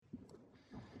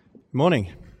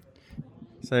Morning.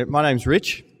 So my name's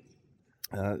Rich.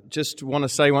 Just want to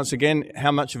say once again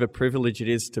how much of a privilege it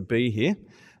is to be here.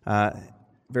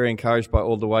 Very encouraged by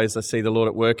all the ways I see the Lord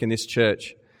at work in this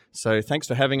church. So thanks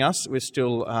for having us. We're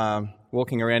still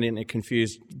walking around in a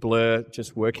confused blur,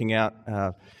 just working out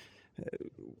our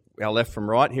left from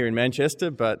right here in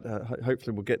Manchester, but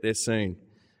hopefully we'll get there soon.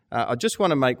 I just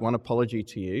want to make one apology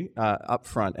to you up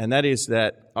front, and that is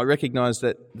that I recognise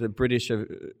that the British are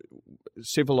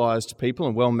civilised people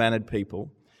and well-mannered people,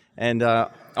 and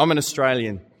I'm an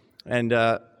Australian, and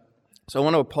so I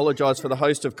want to apologise for the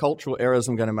host of cultural errors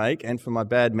I'm going to make and for my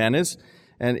bad manners.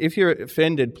 And if you're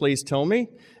offended, please tell me,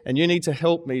 and you need to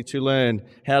help me to learn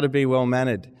how to be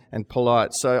well-mannered and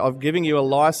polite. So I'm giving you a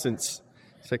licence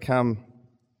to come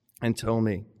and tell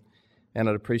me, and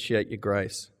I'd appreciate your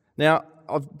grace. Now,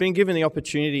 I've been given the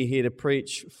opportunity here to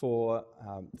preach for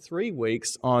 3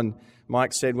 weeks on,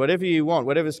 Mike said, whatever you want,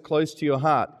 whatever's close to your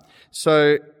heart.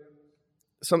 So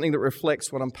something that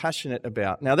reflects what I'm passionate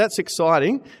about. Now, that's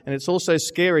exciting, and it's also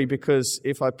scary because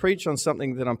if I preach on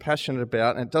something that I'm passionate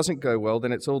about and it doesn't go well,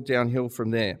 then it's all downhill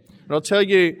from there. And I'll tell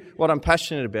you what I'm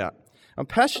passionate about. I'm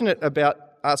passionate about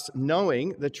us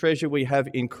knowing the treasure we have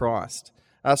in Christ.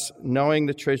 Us knowing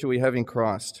the treasure we have in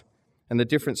Christ and the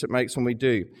difference it makes when we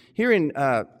do. Here in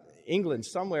England,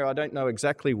 somewhere, I don't know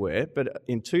exactly where, but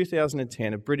in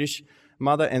 2010, a British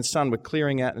mother and son were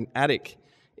clearing out an attic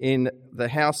in the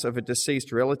house of a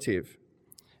deceased relative.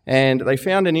 And they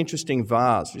found an interesting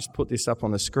vase. Just put this up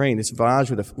on the screen, this vase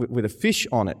with a fish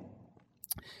on it.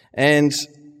 And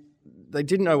they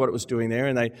didn't know what it was doing there,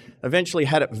 and they eventually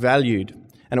had it valued,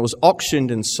 and it was auctioned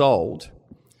and sold.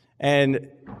 And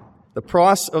the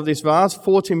price of this vase,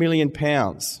 £40 million,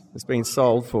 has been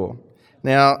sold for.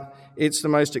 Now, it's the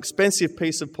most expensive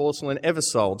piece of porcelain ever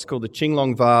sold. It's called the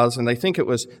Qinglong vase, and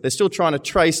they're still trying to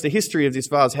trace the history of this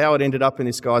vase, how it ended up in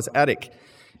this guy's attic.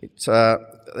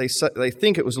 They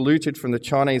think it was looted from the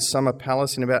Chinese Summer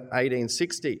Palace in about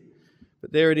 1860.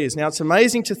 But there it is. Now, it's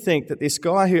amazing to think that this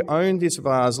guy who owned this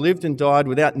vase lived and died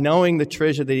without knowing the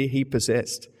treasure that he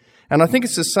possessed. And I think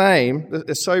it's the same,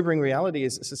 the sobering reality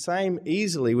is it's the same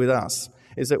easily with us,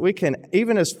 is that we can,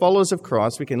 even as followers of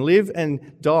Christ, we can live and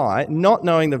die not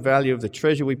knowing the value of the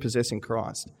treasure we possess in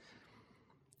Christ.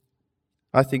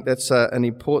 I think that's an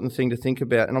important thing to think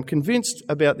about. And I'm convinced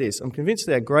about this. I'm convinced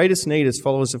that our greatest need as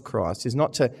followers of Christ is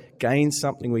not to gain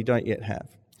something we don't yet have.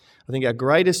 I think our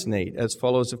greatest need as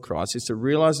followers of Christ is to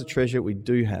realise the treasure we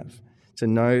do have, to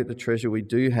know the treasure we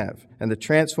do have, and the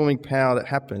transforming power that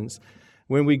happens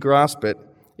when we grasp it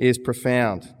is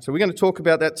profound. So we're going to talk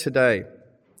about that today.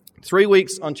 3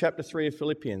 weeks on chapter 3 of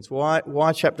Philippians. Why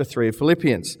chapter 3 of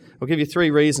Philippians? I'll give you 3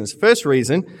 reasons. First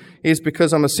reason is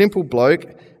because I'm a simple bloke,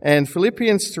 and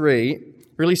Philippians 3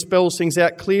 really spells things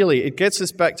out clearly. It gets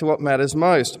us back to what matters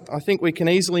most. I think we can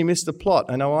easily miss the plot.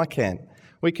 I know I can.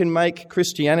 We can make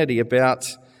Christianity about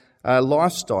a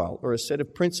lifestyle or a set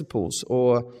of principles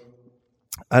or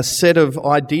a set of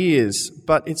ideas,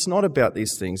 but it's not about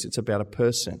these things. It's about a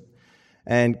person.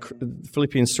 And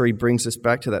Philippians 3 brings us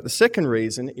back to that. The second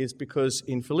reason is because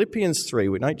in Philippians 3,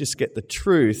 we don't just get the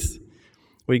truth,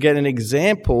 we get an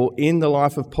example in the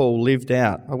life of Paul lived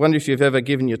out. I wonder if you've ever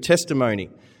given your testimony.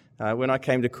 When I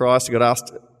came to Christ, I got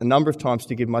asked a number of times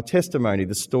to give my testimony,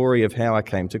 the story of how I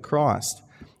came to Christ.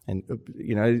 And,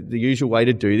 you know, the usual way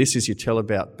to do this is you tell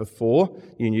about before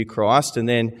you knew Christ and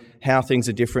then how things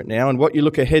are different now and what you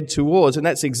look ahead towards. And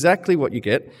that's exactly what you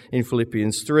get in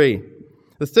Philippians 3.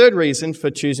 The third reason for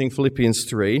choosing Philippians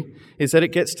 3 is that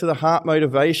it gets to the heart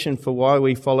motivation for why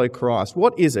we follow Christ.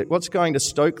 What is it? What's going to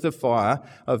stoke the fire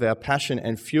of our passion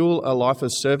and fuel a life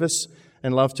of service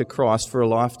and love to Christ for a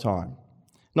lifetime?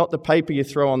 Not the paper you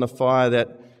throw on the fire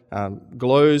that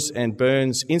glows and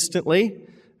burns instantly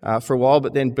for a while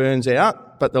but then burns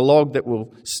out, but the log that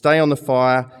will stay on the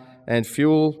fire and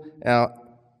fuel our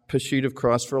pursuit of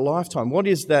Christ for a lifetime. What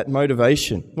is that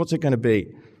motivation? What's it going to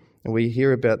be? And we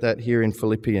hear about that here in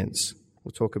Philippians.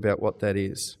 We'll talk about what that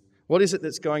is. What is it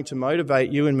that's going to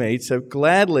motivate you and me to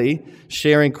gladly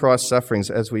sharing Christ's sufferings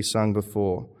as we sung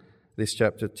before? This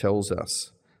chapter tells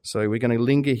us. So we're going to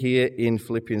linger here in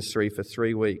Philippians 3 for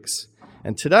 3 weeks.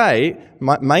 And today,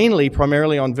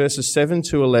 primarily on verses 7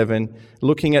 to 11,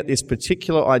 looking at this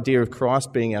particular idea of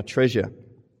Christ being our treasure.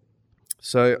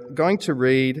 So I'm going to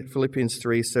read Philippians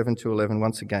 3, 7 to 11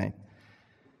 once again.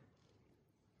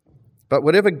 But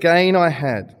whatever gain I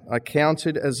had, I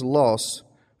counted as loss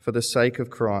for the sake of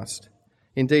Christ.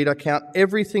 Indeed, I count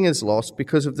everything as loss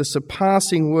because of the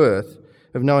surpassing worth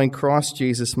of knowing Christ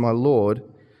Jesus my Lord.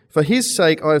 For his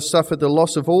sake I have suffered the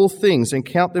loss of all things and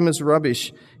count them as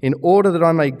rubbish in order that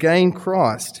I may gain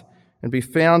Christ and be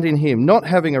found in him, not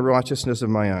having a righteousness of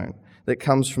my own that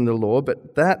comes from the law,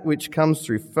 but that which comes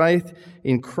through faith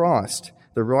in Christ,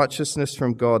 the righteousness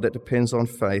from God that depends on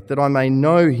faith, that I may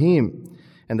know him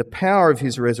and the power of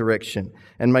his resurrection,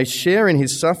 and may share in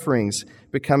his sufferings,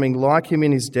 becoming like him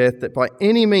in his death, that by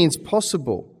any means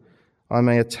possible I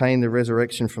may attain the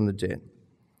resurrection from the dead.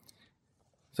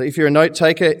 So if you're a note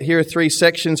taker, here are 3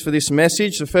 sections for this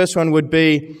message. The first one would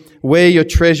be where your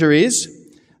treasure is.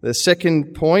 The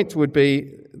second point would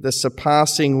be the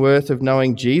surpassing worth of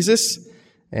knowing Jesus.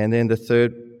 And then the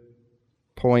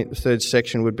third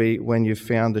section would be when you've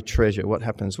found the treasure. What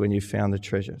happens when you've found the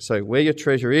treasure? So where your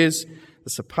treasure is, the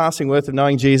surpassing worth of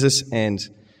knowing Jesus, and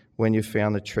when you've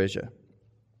found the treasure.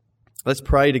 Let's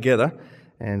pray together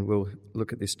and we'll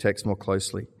look at this text more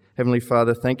closely. Heavenly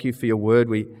Father, thank you for your word.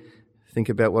 We think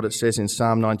about what it says in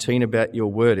Psalm 19 about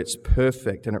your word. It's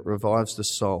perfect and it revives the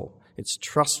soul. It's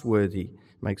trustworthy,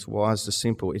 makes wise the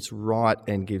simple. It's right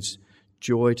and gives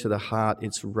joy to the heart.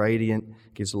 It's radiant,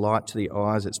 gives light to the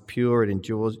eyes. It's pure, it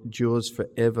endures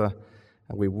forever.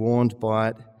 And we're warned by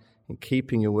it. And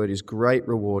keeping your word is great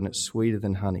reward, and it's sweeter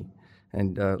than honey.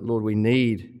 And Lord, we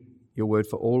need your word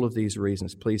for all of these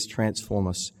reasons. Please transform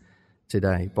us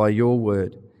today by your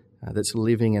word that's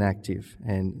living and active.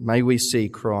 And may we see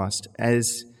Christ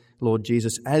as, Lord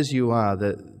Jesus, as you are,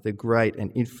 the great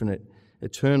and infinite,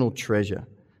 eternal treasure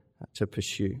to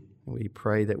pursue. And we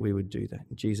pray that we would do that.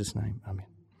 In Jesus' name, amen.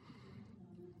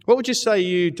 What would you say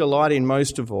you delight in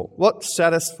most of all? What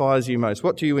satisfies you most?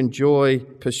 What do you enjoy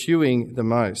pursuing the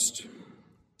most?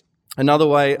 Another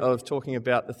way of talking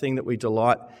about the thing that we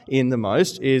delight in the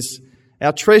most is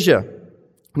our treasure.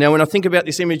 Now, when I think about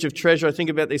this image of treasure, I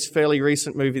think about this fairly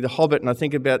recent movie, The Hobbit, and I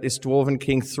think about this dwarven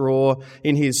King Thror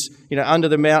in his, under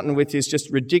the mountain with his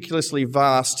just ridiculously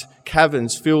vast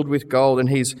caverns filled with gold, and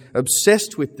he's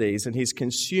obsessed with these and he's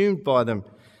consumed by them.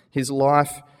 His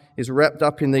life is wrapped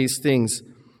up in these things.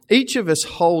 Each of us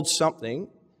holds something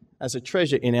as a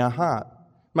treasure in our heart.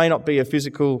 May not be a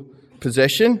physical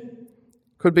possession,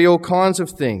 could be all kinds of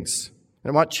things.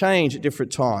 It might change at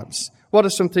different times. What are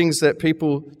some things that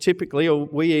people typically, or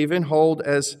we even, hold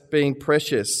as being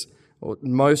precious or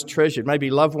most treasured? Maybe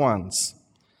loved ones,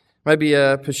 maybe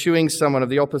pursuing someone of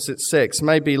the opposite sex,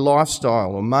 maybe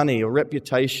lifestyle or money or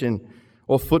reputation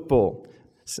or football.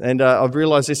 And I've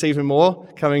realised this even more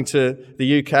coming to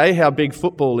the UK, how big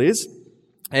football is.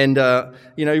 And,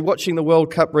 watching the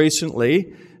World Cup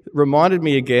recently reminded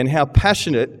me again how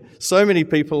passionate so many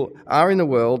people are in the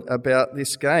world about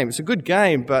this game. It's a good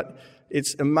game, but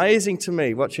it's amazing to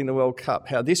me watching the World Cup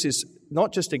how this is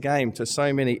not just a game to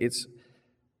so many, it's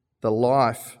the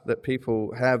life that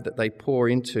people have that they pour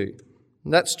into.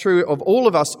 And that's true of all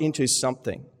of us into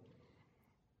something,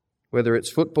 whether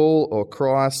it's football or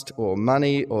Christ or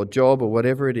money or job or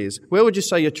whatever it is. Where would you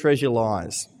say your treasure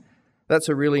lies? That's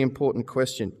a really important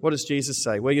question. What does Jesus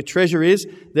say? Where your treasure is,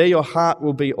 there your heart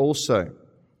will be also.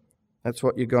 That's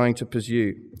what you're going to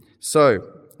pursue. So,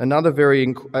 another very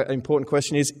important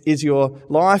question is your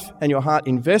life and your heart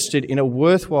invested in a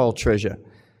worthwhile treasure?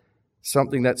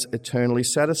 Something that's eternally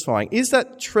satisfying. Is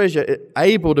that treasure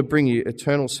able to bring you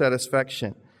eternal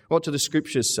satisfaction? What do the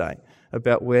Scriptures say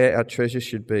about where our treasure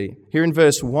should be? Here in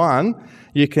verse 1,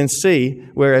 you can see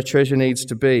where our treasure needs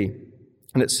to be.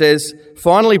 And it says,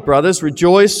 "Finally, brothers,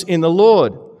 rejoice in the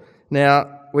Lord."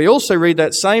 Now, we also read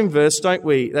that same verse, don't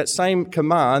we? That same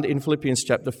command in Philippians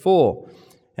chapter 4.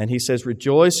 And he says,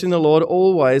 "Rejoice in the Lord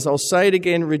always." I'll say it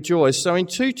again, rejoice. So in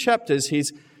 2 chapters,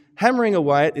 he's hammering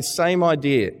away at this same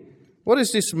idea. What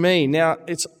does this mean? Now,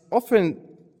 it's often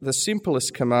the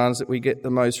simplest commands that we get the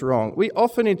most wrong. We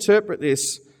often interpret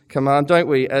this command, don't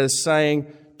we, as saying,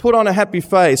 put on a happy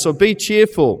face or be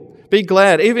cheerful. Be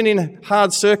glad, even in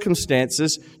hard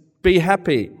circumstances, be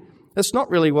happy. That's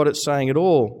not really what it's saying at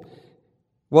all.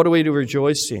 What are we to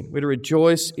rejoice in? We're to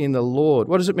rejoice in the Lord.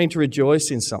 What does it mean to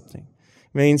rejoice in something?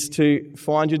 It means to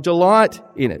find your delight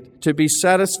in it, to be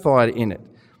satisfied in it.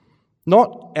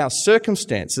 Not our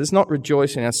circumstances, not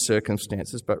rejoice in our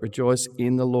circumstances, but rejoice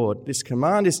in the Lord. This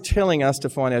command is telling us to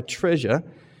find our treasure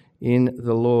in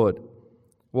the Lord.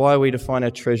 Why are we to find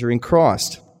our treasure in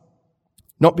Christ?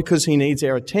 Not because he needs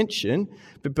our attention,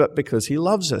 but because he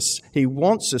loves us. He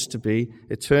wants us to be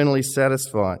eternally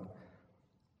satisfied.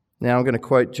 Now I'm going to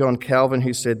quote John Calvin,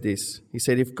 who said this. He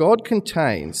said, "If God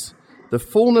contains the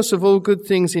fullness of all good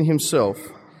things in himself,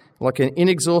 like an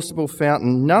inexhaustible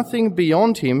fountain, nothing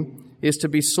beyond him is to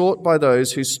be sought by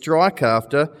those who strike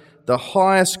after the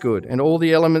highest good and all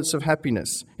the elements of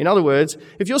happiness." In other words,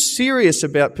 if you're serious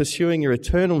about pursuing your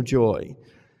eternal joy,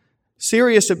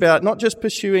 serious about not just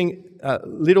pursuing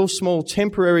little, small,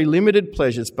 temporary, limited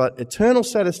pleasures, but eternal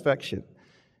satisfaction,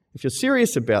 If you're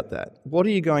serious about that, what are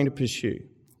you going to pursue?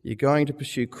 You're going to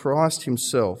pursue Christ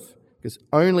himself, because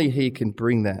only he can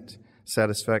bring that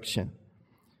satisfaction.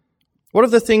 What are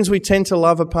the things we tend to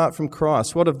love apart from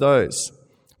Christ? What of those?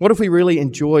 What if we really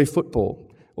enjoy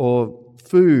football or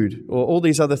food or all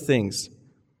these other things?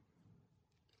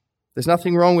 There's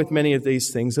nothing wrong with many of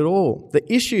these things at all. The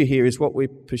issue here is what we're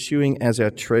pursuing as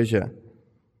our treasure.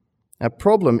 Our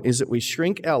problem is that we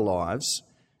shrink our lives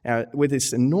with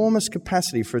this enormous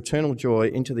capacity for eternal joy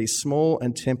into these small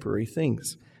and temporary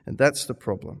things. And that's the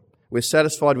problem. We're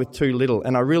satisfied with too little.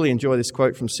 And I really enjoy this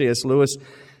quote from C.S. Lewis,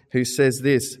 who says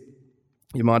this.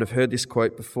 You might have heard this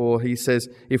quote before. He says,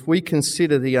 "If we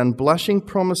consider the unblushing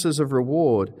promises of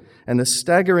reward and the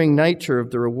staggering nature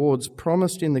of the rewards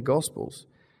promised in the Gospels,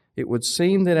 it would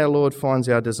seem that our Lord finds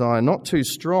our desire not too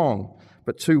strong,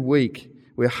 but too weak.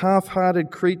 We're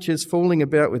half-hearted creatures fooling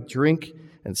about with drink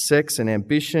and sex and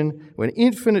ambition when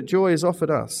infinite joy is offered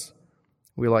us.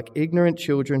 We're like ignorant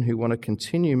children who want to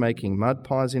continue making mud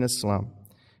pies in a slum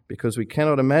because we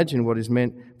cannot imagine what is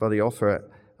meant by the offer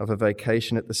of a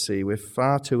vacation at the sea. We're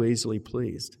far too easily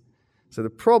pleased." So the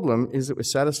problem is that we're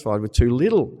satisfied with too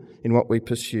little in what we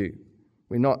pursue.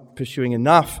 We're not pursuing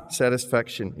enough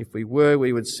satisfaction. If we were,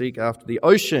 we would seek after the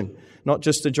ocean, not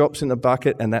just the drops in the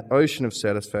bucket, and that ocean of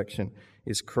satisfaction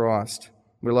is Christ.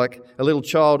 We're like a little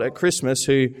child at Christmas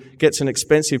who gets an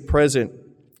expensive present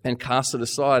and casts it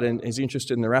aside and is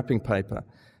interested in the wrapping paper.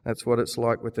 That's what it's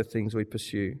like with the things we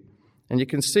pursue. And you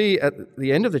can see at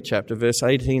the end of the chapter, verse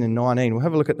 18 and 19, we'll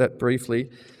have a look at that briefly.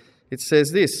 It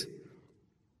says this,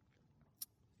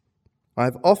 "I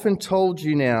have often told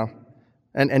you now,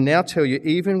 and now tell you,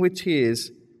 even with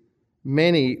tears,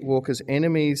 many walk as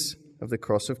enemies of the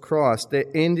cross of Christ. Their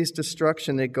end is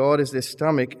destruction, their God is their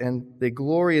stomach, and their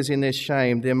glory is in their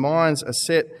shame. Their minds are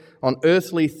set on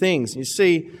earthly things." You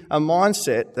see, a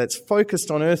mindset that's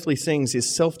focused on earthly things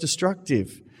is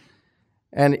self-destructive,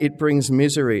 and it brings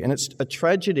misery. And it's a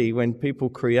tragedy when people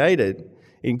created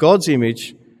in God's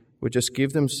image would just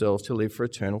give themselves to live for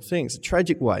eternal things. A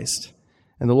tragic waste.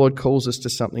 And the Lord calls us to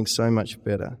something so much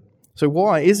better. So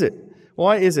why is it?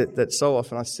 Why is it that so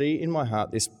often I see in my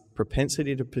heart this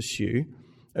propensity to pursue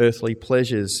earthly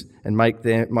pleasures and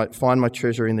find my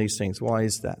treasure in these things? Why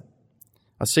is that?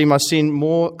 I see my sin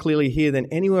more clearly here than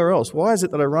anywhere else. Why is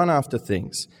it that I run after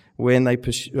things when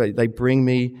they bring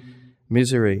me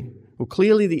misery? Well,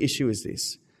 clearly the issue is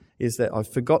this, is that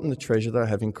I've forgotten the treasure that I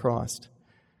have in Christ.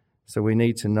 So we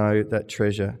need to know that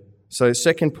treasure. So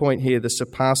second point here, the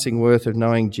surpassing worth of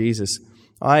knowing Jesus.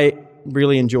 I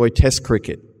really enjoy Test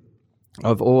cricket.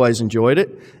 I've always enjoyed it.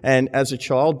 And as a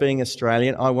child, being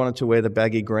Australian, I wanted to wear the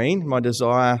baggy green. My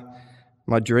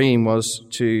dream was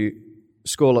to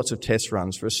score lots of Test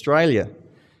runs for Australia.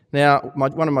 Now,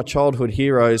 one of my childhood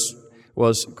heroes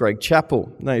was Greg Chappell.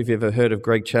 I don't know if you've ever heard of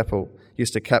Greg Chappell. He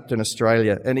used to captain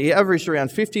Australia. And he averaged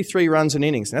around 53 runs an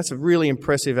innings. And that's a really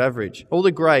impressive average. All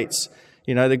the greats,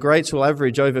 the greats will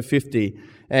average over 50.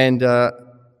 And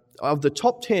of the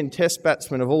top 10 Test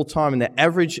batsmen of all time in their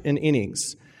average in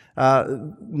innings,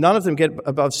 none of them get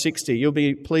above 60. You'll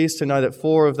be pleased to know that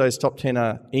 4 of those top 10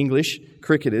 are English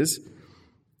cricketers.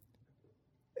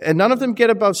 And none of them get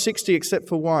above 60 except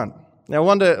for one. Now,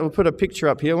 we'll put a picture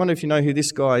up here. I wonder if you know who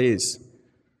this guy is.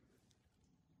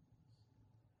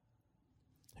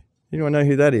 Anyone know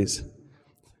who that is?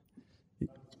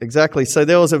 Exactly. So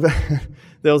there was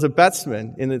a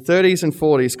batsman in the 30s and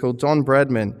 40s called Don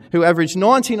Bradman who averaged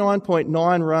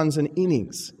 99.9 runs an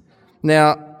innings.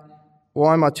 Now,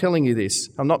 why am I telling you this?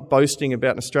 I'm not boasting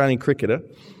about an Australian cricketer.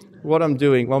 What I'm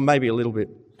doing, well, maybe a little bit.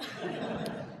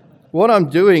 What I'm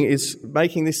doing is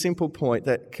making this simple point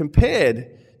that compared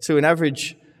to an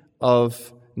average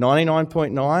of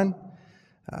 99.9,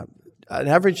 an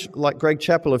average like Greg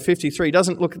Chappell of 53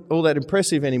 doesn't look all that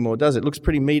impressive anymore, does it? It looks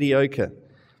pretty mediocre.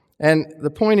 And the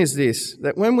point is this,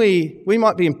 that when we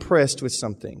might be impressed with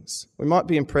some things, we might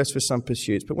be impressed with some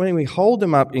pursuits, but when we hold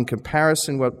them up in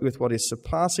comparison with what is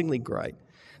surpassingly great,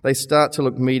 they start to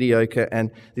look mediocre.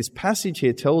 And this passage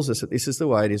here tells us that this is the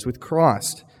way it is with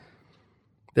Christ.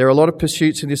 There are a lot of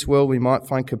pursuits in this world we might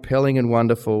find compelling and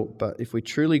wonderful, but if we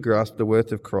truly grasp the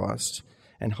worth of Christ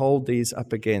and hold these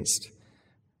up against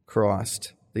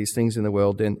Christ, these things in the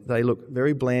world, then they look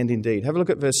very bland indeed. Have a look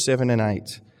at verse 7 and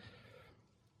 8.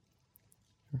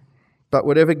 "But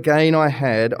whatever gain I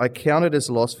had, I counted as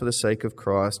loss for the sake of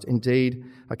Christ. Indeed,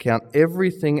 I count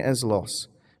everything as loss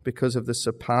because of the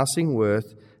surpassing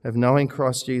worth of knowing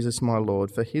Christ Jesus my Lord.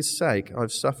 For his sake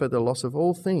I've suffered the loss of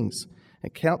all things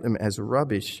and count them as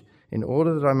rubbish in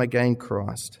order that I may gain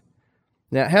Christ."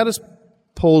 Now, how does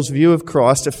Paul's view of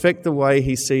Christ affect the way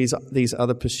he sees these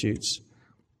other pursuits?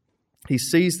 He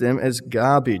sees them as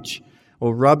garbage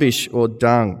or rubbish or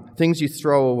dung, things you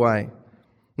throw away.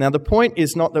 Now, the point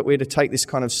is not that we're to take this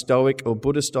kind of Stoic or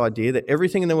Buddhist idea that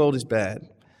everything in the world is bad.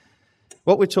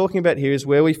 What we're talking about here is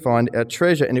where we find our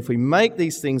treasure. And if we make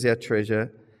these things our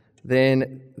treasure,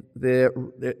 then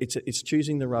it's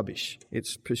choosing the rubbish.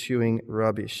 It's pursuing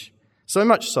rubbish. So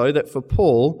much so that for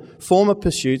Paul, former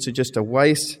pursuits are just a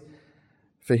waste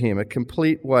for him, a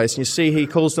complete waste. And you see, he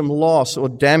calls them loss or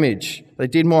damage. They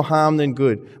did more harm than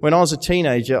good. When I was a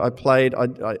teenager, I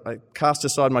cast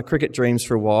aside my cricket dreams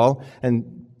for a while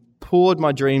and poured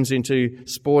my dreams into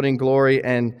sporting glory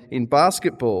and in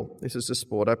basketball. This is the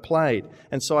sport I played.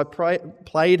 And so I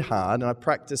played hard and I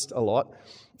practiced a lot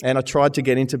and I tried to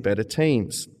get into better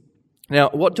teams. Now,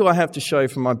 what do I have to show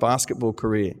from my basketball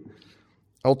career?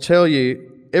 I'll tell you,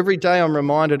 every day I'm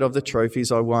reminded of the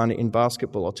trophies I won in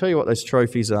basketball. I'll tell you what those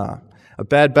trophies are. A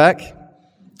bad back,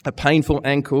 a painful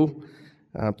ankle,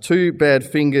 2 bad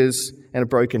fingers, and a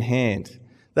broken hand.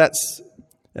 That's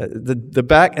the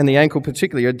back and the ankle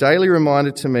particularly, a daily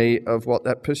reminder to me of what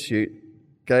that pursuit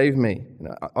gave me.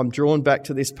 I'm drawn back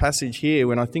to this passage here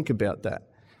when I think about that.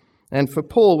 And for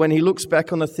Paul, when he looks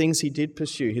back on the things he did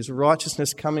pursue, his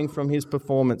righteousness coming from his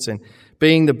performance and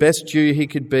being the best Jew he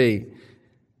could be,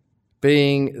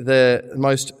 being the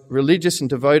most religious and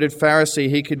devoted Pharisee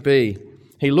he could be,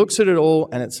 he looks at it all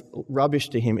and it's rubbish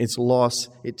to him. It's loss.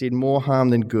 It did more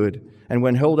harm than good. And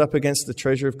when held up against the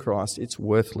treasure of Christ, it's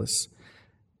worthless.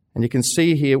 And you can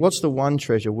see here, what's the one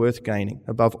treasure worth gaining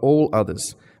above all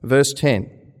others? Verse 10,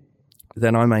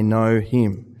 that I may know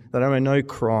him, that I may know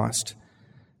Christ.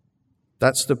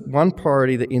 That's the one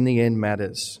priority that in the end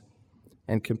matters.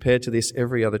 And compared to this,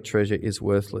 every other treasure is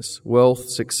worthless. Wealth,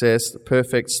 success, the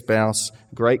perfect spouse,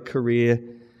 great career,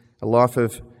 a life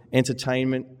of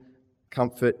entertainment,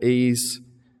 comfort, ease.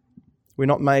 We're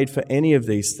not made for any of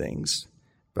these things,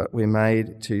 but we're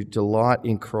made to delight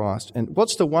in Christ. And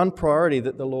what's the one priority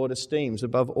that the Lord esteems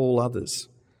above all others?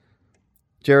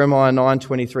 Jeremiah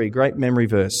 9:23, great memory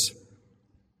verse.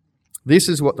 This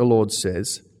is what the Lord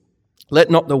says. Let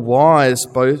not the wise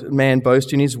man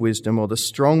boast in his wisdom, or the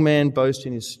strong man boast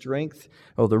in his strength,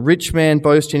 or the rich man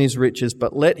boast in his riches,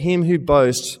 but let him who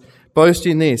boasts boast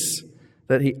in this,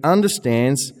 that he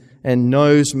understands and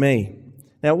knows me.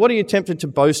 Now, what are you tempted to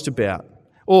boast about?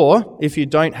 Or, if you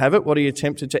don't have it, what are you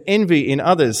tempted to envy in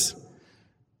others?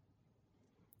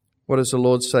 What does the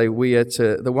Lord say? We are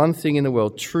to, the one thing in the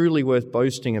world truly worth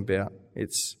boasting about,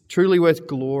 it's truly worth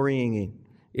glorying in.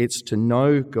 It's to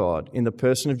know God in the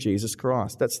person of Jesus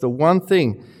Christ. That's the one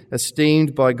thing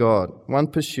esteemed by God, one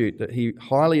pursuit that he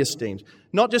highly esteems.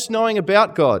 Not just knowing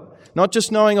about God, not just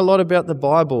knowing a lot about the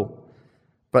Bible,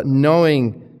 but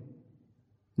knowing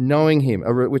him.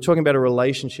 We're talking about a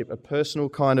relationship, a personal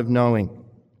kind of knowing.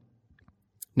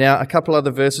 Now, a couple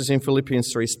other verses in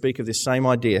Philippians 3 speak of this same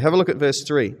idea. Have a look at verse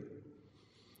 3.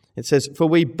 It says, for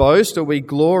we boast or we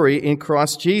glory in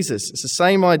Christ Jesus. It's the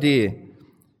same idea.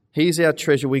 He's our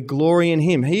treasure. We glory in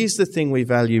him. He's the thing we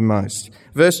value most.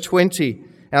 Verse 20,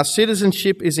 our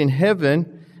citizenship is in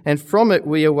heaven, and from it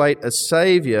we await a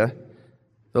Saviour,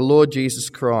 the Lord Jesus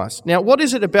Christ. Now, what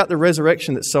is it about the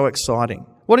resurrection that's so exciting?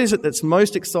 What is it that's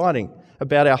most exciting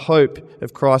about our hope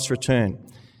of Christ's return?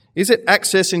 Is it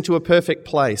access into a perfect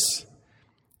place?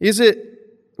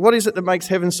 What is it that makes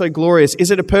heaven so glorious?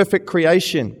 Is it a perfect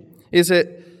creation? Is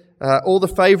it all the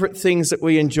favourite things that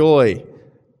we enjoy?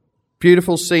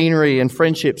 Beautiful scenery and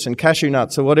friendships and cashew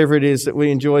nuts or whatever it is that we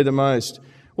enjoy the most.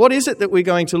 What is it that we're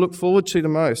going to look forward to the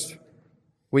most?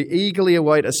 We eagerly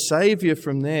await a Saviour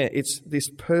from there. It's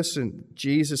this person,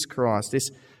 Jesus Christ,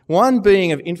 this one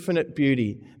being of infinite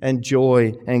beauty and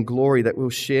joy and glory that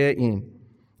we'll share in.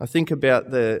 I think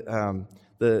about the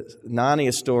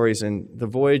Narnia stories and the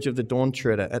voyage of the Dawn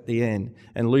Treader at the end,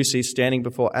 and Lucy standing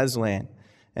before Aslan,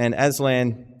 and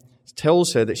Aslan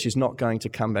tells her that she's not going to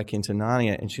come back into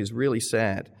Narnia, and she's really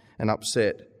sad and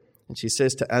upset. And she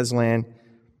says to Aslan,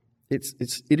 it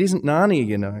isn't Narnia,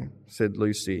 you know, sobbed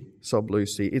Lucy.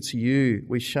 It's you.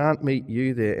 We shan't meet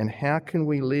you there. And how can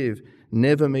we live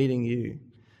never meeting you?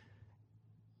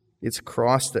 It's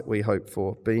Christ that we hope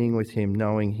for, being with him,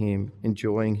 knowing him,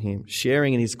 enjoying him,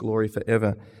 sharing in his glory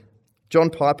forever. John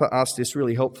Piper asked this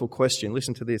really helpful question.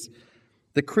 Listen to this.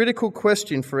 The critical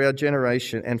question for our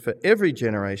generation and for every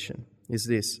generation is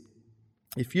this.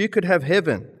 If you could have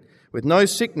heaven with no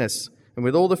sickness and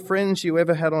with all the friends you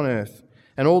ever had on earth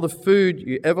and all the food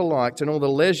you ever liked and all the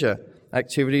leisure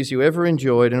activities you ever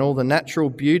enjoyed and all the natural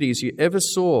beauties you ever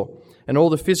saw and all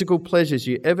the physical pleasures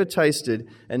you ever tasted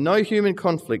and no human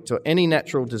conflict or any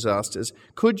natural disasters,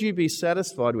 could you be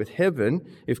satisfied with heaven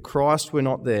if Christ were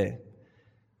not there?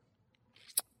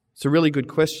 It's a really good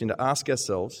question to ask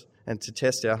ourselves and to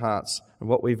test our hearts and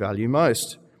what we value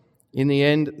most. In the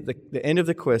end, the end of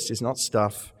the quest is not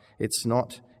stuff. It's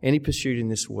not any pursuit in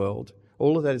this world.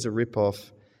 All of that is a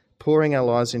rip-off. Pouring our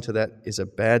lives into that is a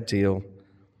bad deal.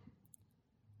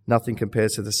 Nothing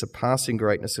compares to the surpassing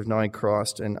greatness of knowing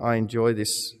Christ. And I enjoy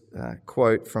this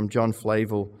quote from John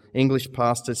Flavel, English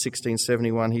pastor,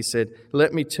 1671. He said,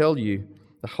 "Let me tell you,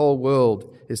 the whole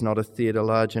world is not a theatre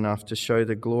large enough to show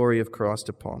the glory of Christ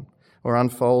upon, or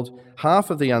unfold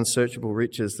half of the unsearchable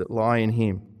riches that lie in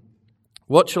him.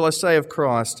 What shall I say of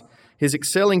Christ? His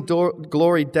excelling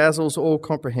glory dazzles all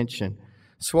comprehension,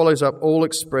 swallows up all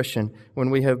expression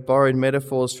when we have borrowed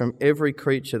metaphors from every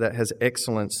creature that has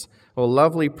excellence or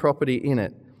lovely property in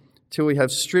it, till we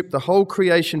have stripped the whole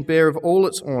creation bare of all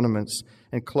its ornaments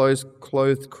and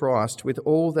clothed Christ with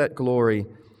all that glory,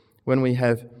 when we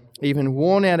have even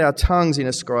worn out our tongues in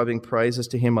ascribing praises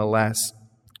to him. Alas,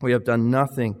 we have done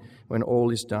nothing when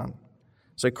all is done."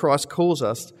 So Christ calls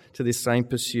us to this same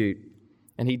pursuit,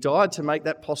 and he died to make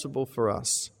that possible for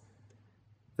us,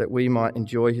 that we might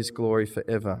enjoy his glory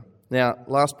forever. Now,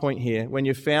 last point here, when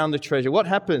you've found the treasure, what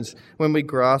happens when we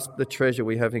grasp the treasure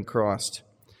we have in Christ?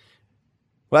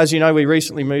 Well, as you know, we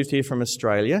recently moved here from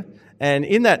Australia, and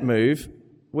in that move,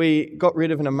 we got rid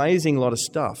of an amazing lot of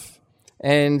stuff.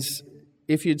 And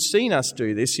if you'd seen us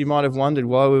do this, you might have wondered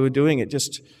why we were doing it,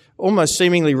 just almost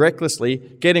seemingly recklessly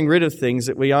getting rid of things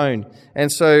that we own. And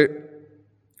so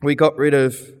we got rid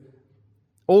of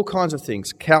all kinds of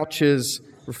things, couches,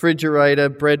 refrigerator,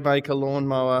 bread maker,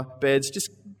 lawnmower, beds,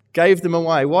 just gave them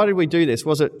away. Why did we do this?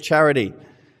 Was it charity?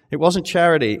 It wasn't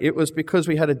charity. It was because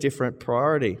we had a different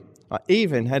priority. I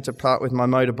even had to part with my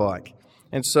motorbike.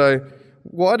 And so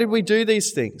why did we do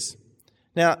these things?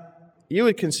 Now, you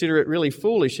would consider it really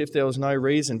foolish if there was no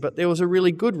reason, but there was a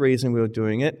really good reason we were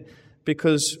doing it,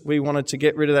 because we wanted to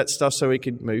get rid of that stuff so we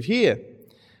could move here.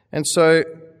 And so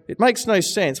it makes no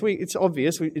sense. It's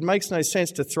obvious. It makes no sense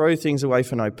to throw things away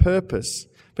for no purpose.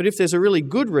 But if there's a really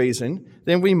good reason,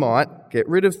 then we might get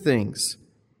rid of things.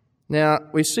 Now,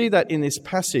 we see that in this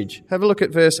passage. Have a look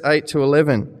at verse 8 to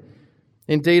 11.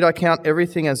 "Indeed, I count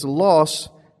everything as loss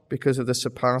because of the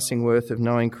surpassing worth of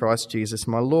knowing Christ Jesus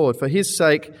my Lord. For his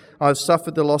sake I have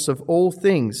suffered the loss of all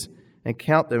things and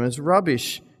count them as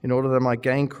rubbish, in order that I might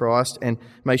gain Christ and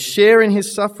may share in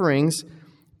his sufferings,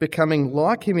 becoming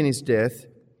like him in his death,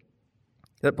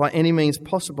 that by any means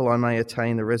possible I may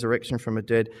attain the resurrection from the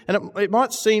dead." And it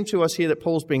might seem to us here that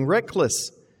Paul's being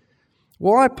reckless.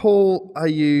 Why, Paul, are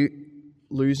you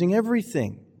losing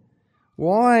everything?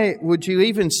 Why would you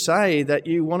even say that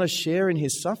you want to share in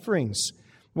his sufferings?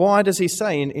 Why does he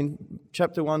say in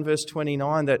chapter 1, verse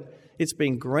 29, that it's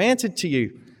been granted to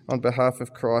you on behalf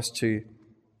of Christ to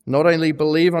not only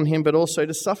believe on him, but also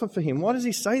to suffer for him? Why does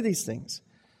he say these things?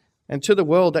 And to the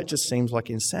world, that just seems like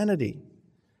insanity.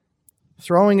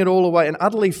 Throwing it all away, an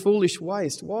utterly foolish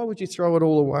waste. Why would you throw it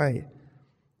all away?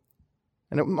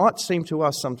 And it might seem to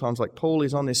us sometimes like Paul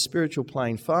is on this spiritual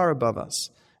plane far above us.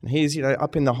 And he's,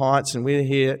 up in the heights and we're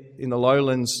here in the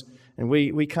lowlands and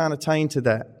we can't attain to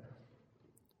that.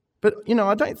 But,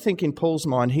 I don't think in Paul's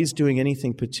mind he's doing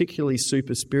anything particularly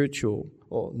super spiritual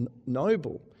or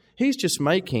noble. He's just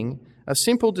making a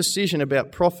simple decision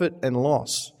about profit and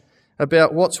loss,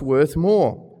 about what's worth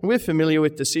more. We're familiar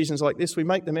with decisions like this. We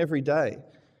make them every day.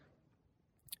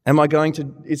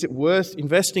 Is it worth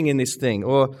investing in this thing?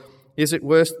 Or is it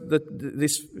worth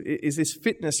is this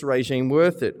fitness regime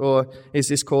worth it? Or is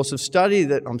this course of study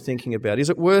that I'm thinking about,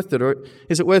 is it worth it? Or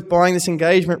is it worth buying this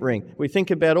engagement ring? We think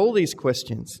about all these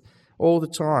questions all the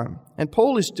time. And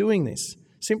Paul is doing this,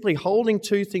 simply holding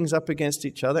two things up against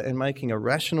each other and making a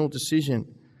rational decision.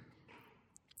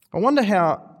 I wonder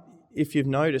if you've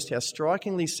noticed how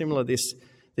strikingly similar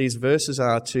these verses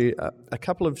are to a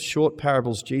couple of short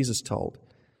parables Jesus told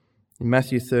in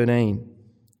Matthew 13.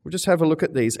 We'll just have a look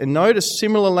at these and notice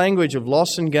similar language of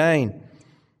loss and gain.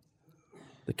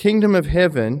 The kingdom of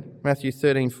heaven, Matthew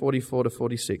 13, 44 to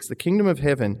 46, the kingdom of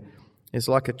heaven is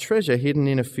like a treasure hidden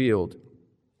in a field,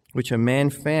 which a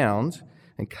man found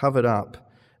and covered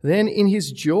up. Then in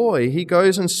his joy he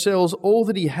goes and sells all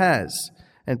that he has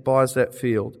and buys that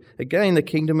field. Again, the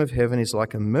kingdom of heaven is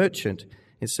like a merchant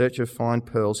in search of fine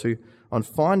pearls, who, on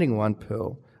finding one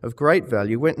pearl of great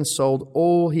value, went and sold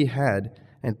all he had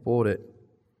and bought it.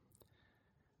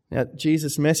 Now,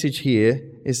 Jesus' message here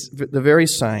is the very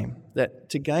same, that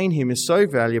to gain him is so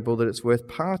valuable that it's worth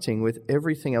parting with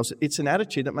everything else. It's an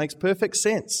attitude that makes perfect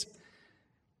sense.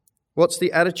 What's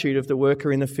the attitude of the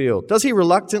worker in the field? Does he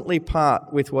reluctantly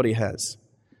part with what he has?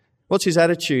 What's his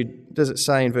attitude, does it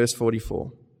say in verse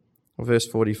 44 or verse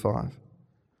 45?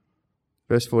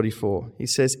 Verse 44, he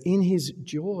says, in his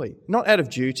joy, not out of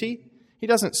duty. He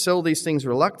doesn't sell these things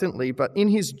reluctantly, but in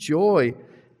his joy,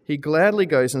 he gladly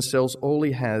goes and sells all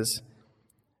he has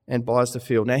and buys the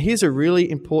field. Now, here's a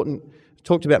really important,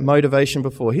 talked about motivation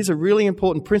before. Here's a really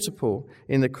important principle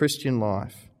in the Christian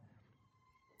life.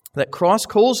 That Christ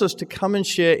calls us to come and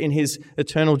share in his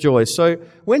eternal joy. So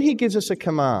when he gives us a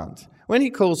command, when he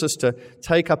calls us to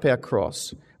take up our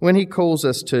cross, when he calls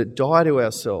us to die to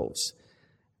ourselves,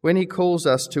 when he calls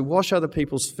us to wash other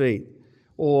people's feet,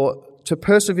 or to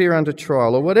persevere under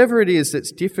trial, or whatever it is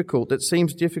that's difficult, that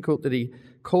seems difficult that he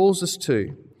calls us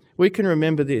to, we can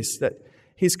remember this, that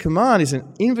his command is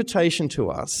an invitation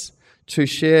to us to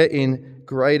share in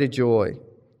greater joy.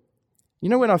 You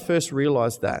know, when I first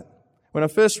realised that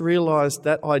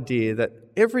idea that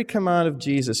every command of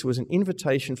Jesus was an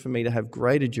invitation for me to have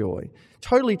greater joy,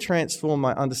 totally transformed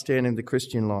my understanding of the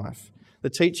Christian life. The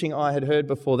teaching I had heard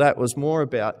before that was more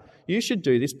about, you should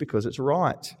do this because it's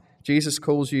right. Jesus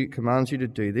commands you to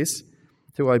do this,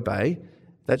 to obey.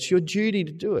 That's your duty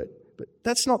to do it. But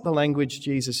that's not the language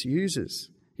Jesus uses.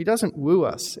 He doesn't woo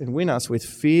us and win us with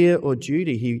fear or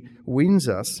duty. He wins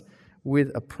us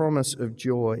with a promise of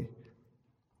joy.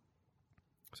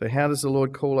 So how does the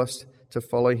Lord call us to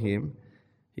follow him?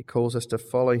 He calls us to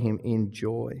follow him in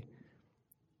joy.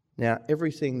 Now,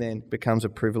 everything then becomes a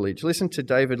privilege. Listen to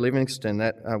David Livingstone,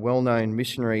 that well-known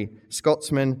missionary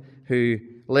Scotsman who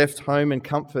left home and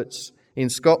comforts in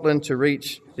Scotland to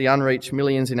reach the unreached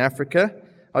millions in Africa.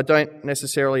 I don't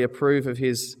necessarily approve of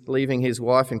his leaving his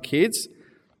wife and kids,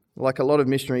 like a lot of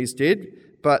missionaries did,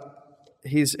 but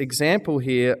his example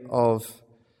here of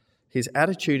his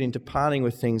attitude in departing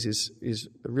with things is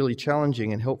really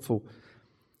challenging and helpful.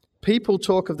 People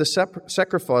talk of the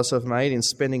sacrifice I've made in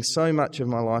spending so much of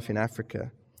my life in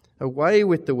Africa. Away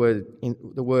with the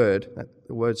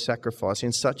word sacrifice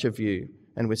in such a view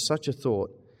and with such a thought.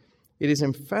 It is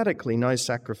emphatically no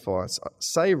sacrifice.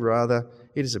 Say rather,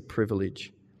 it is a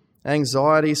privilege.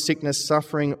 Anxiety, sickness,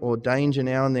 suffering, or danger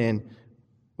now and then,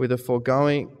 with a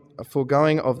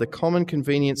foregoing of the common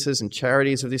conveniences and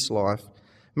charities of this life,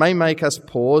 may make us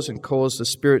pause and cause the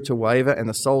spirit to waver and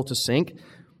the soul to sink.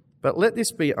 But let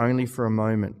this be only for a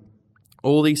moment.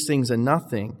 All these things are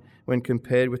nothing when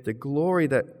compared with the glory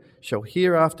that shall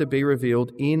hereafter be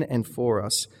revealed in and for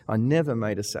us. I never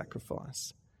made a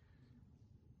sacrifice.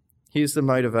 Here's the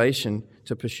motivation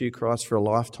to pursue Christ for a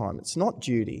lifetime. It's not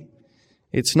duty.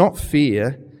 It's not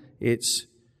fear. It's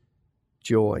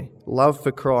joy. Love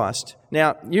for Christ.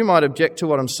 Now, you might object to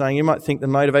what I'm saying. You might think the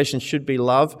motivation should be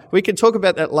love. We can talk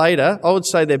about that later. I would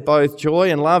say they're both, joy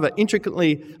and love are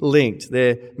intricately linked.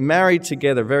 They're married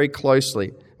together very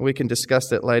closely. We can discuss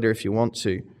that later if you want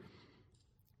to.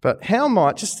 But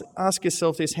just ask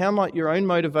yourself this, how might your own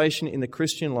motivation in the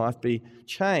Christian life be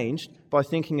changed by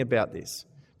thinking about this?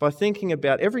 By thinking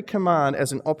about every command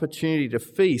as an opportunity to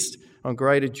feast on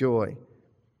greater joy.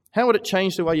 How would it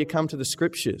change the way you come to the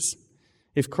Scriptures?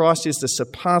 If Christ is the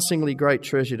surpassingly great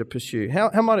treasure to pursue, how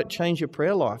might it change your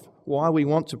prayer life? Why we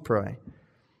want to pray?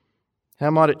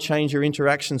 How might it change your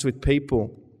interactions with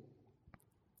people?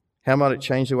 How might it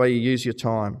change the way you use your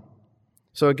time?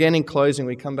 So again, in closing,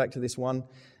 we come back to this one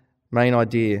main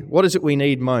idea. What is it we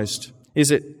need most?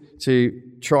 Is it to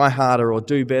try harder or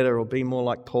do better or be more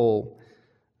like Paul?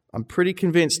 I'm pretty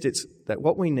convinced that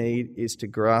what we need is to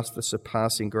grasp the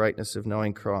surpassing greatness of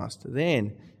knowing Christ.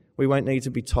 Then we won't need to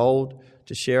be told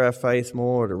to share our faith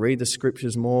more or to read the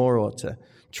Scriptures more or to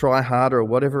try harder or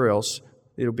whatever else.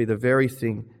 It'll be the very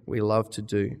thing we love to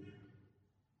do.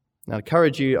 Now, I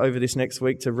encourage you over this next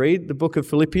week to read the book of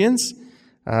Philippians.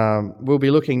 We'll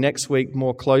be looking next week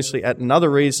more closely at another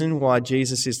reason why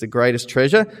Jesus is the greatest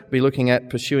treasure. We'll be looking at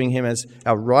pursuing him as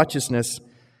our righteousness.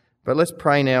 But let's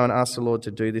pray now and ask the Lord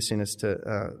to do this in us,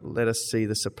 to let us see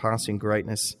the surpassing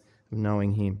greatness of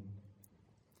knowing him.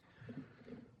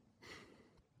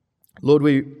 Lord,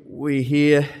 we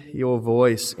hear your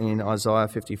voice in Isaiah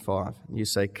 55. You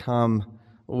say, "Come,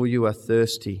 all you are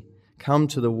thirsty. Come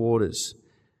to the waters.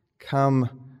 Come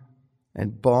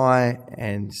and buy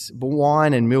and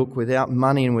wine and milk without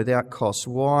money and without cost."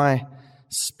 Why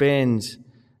spend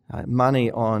money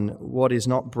on what is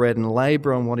not bread and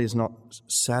labour on what is not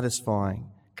satisfying?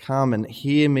 Come and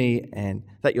hear me, and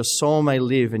that your soul may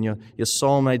live and your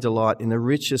soul may delight in the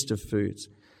richest of foods.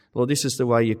 Lord, this is the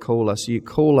way you call us. You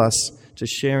call us to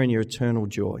share in your eternal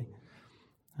joy.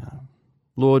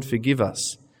 Lord, forgive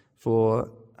us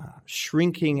for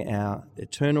shrinking our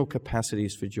eternal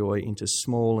capacities for joy into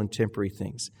small and temporary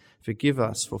things. Forgive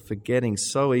us for forgetting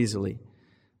so easily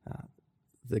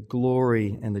the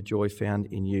glory and the joy found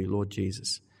in you, Lord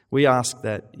Jesus. We ask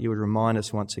that you would remind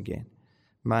us once again.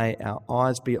 May our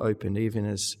eyes be opened, even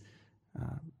as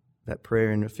that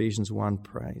prayer in Ephesians 1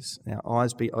 prays. Our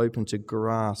eyes be open to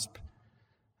grasp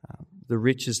the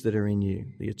riches that are in you,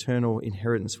 the eternal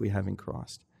inheritance we have in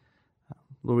Christ.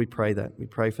 Lord, we pray that. We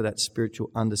pray for that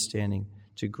spiritual understanding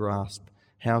to grasp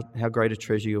how great a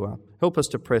treasure you are. Help us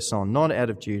to press on, not out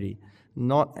of duty,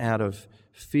 not out of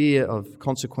fear of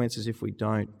consequences if we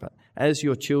don't, but as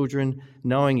your children,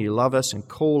 knowing you love us and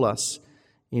call us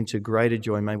into greater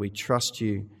joy, may we trust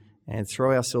you and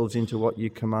throw ourselves into what you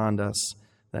command us,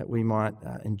 that we might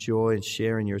enjoy and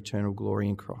share in your eternal glory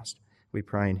in Christ. We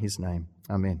pray in his name.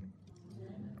 Amen.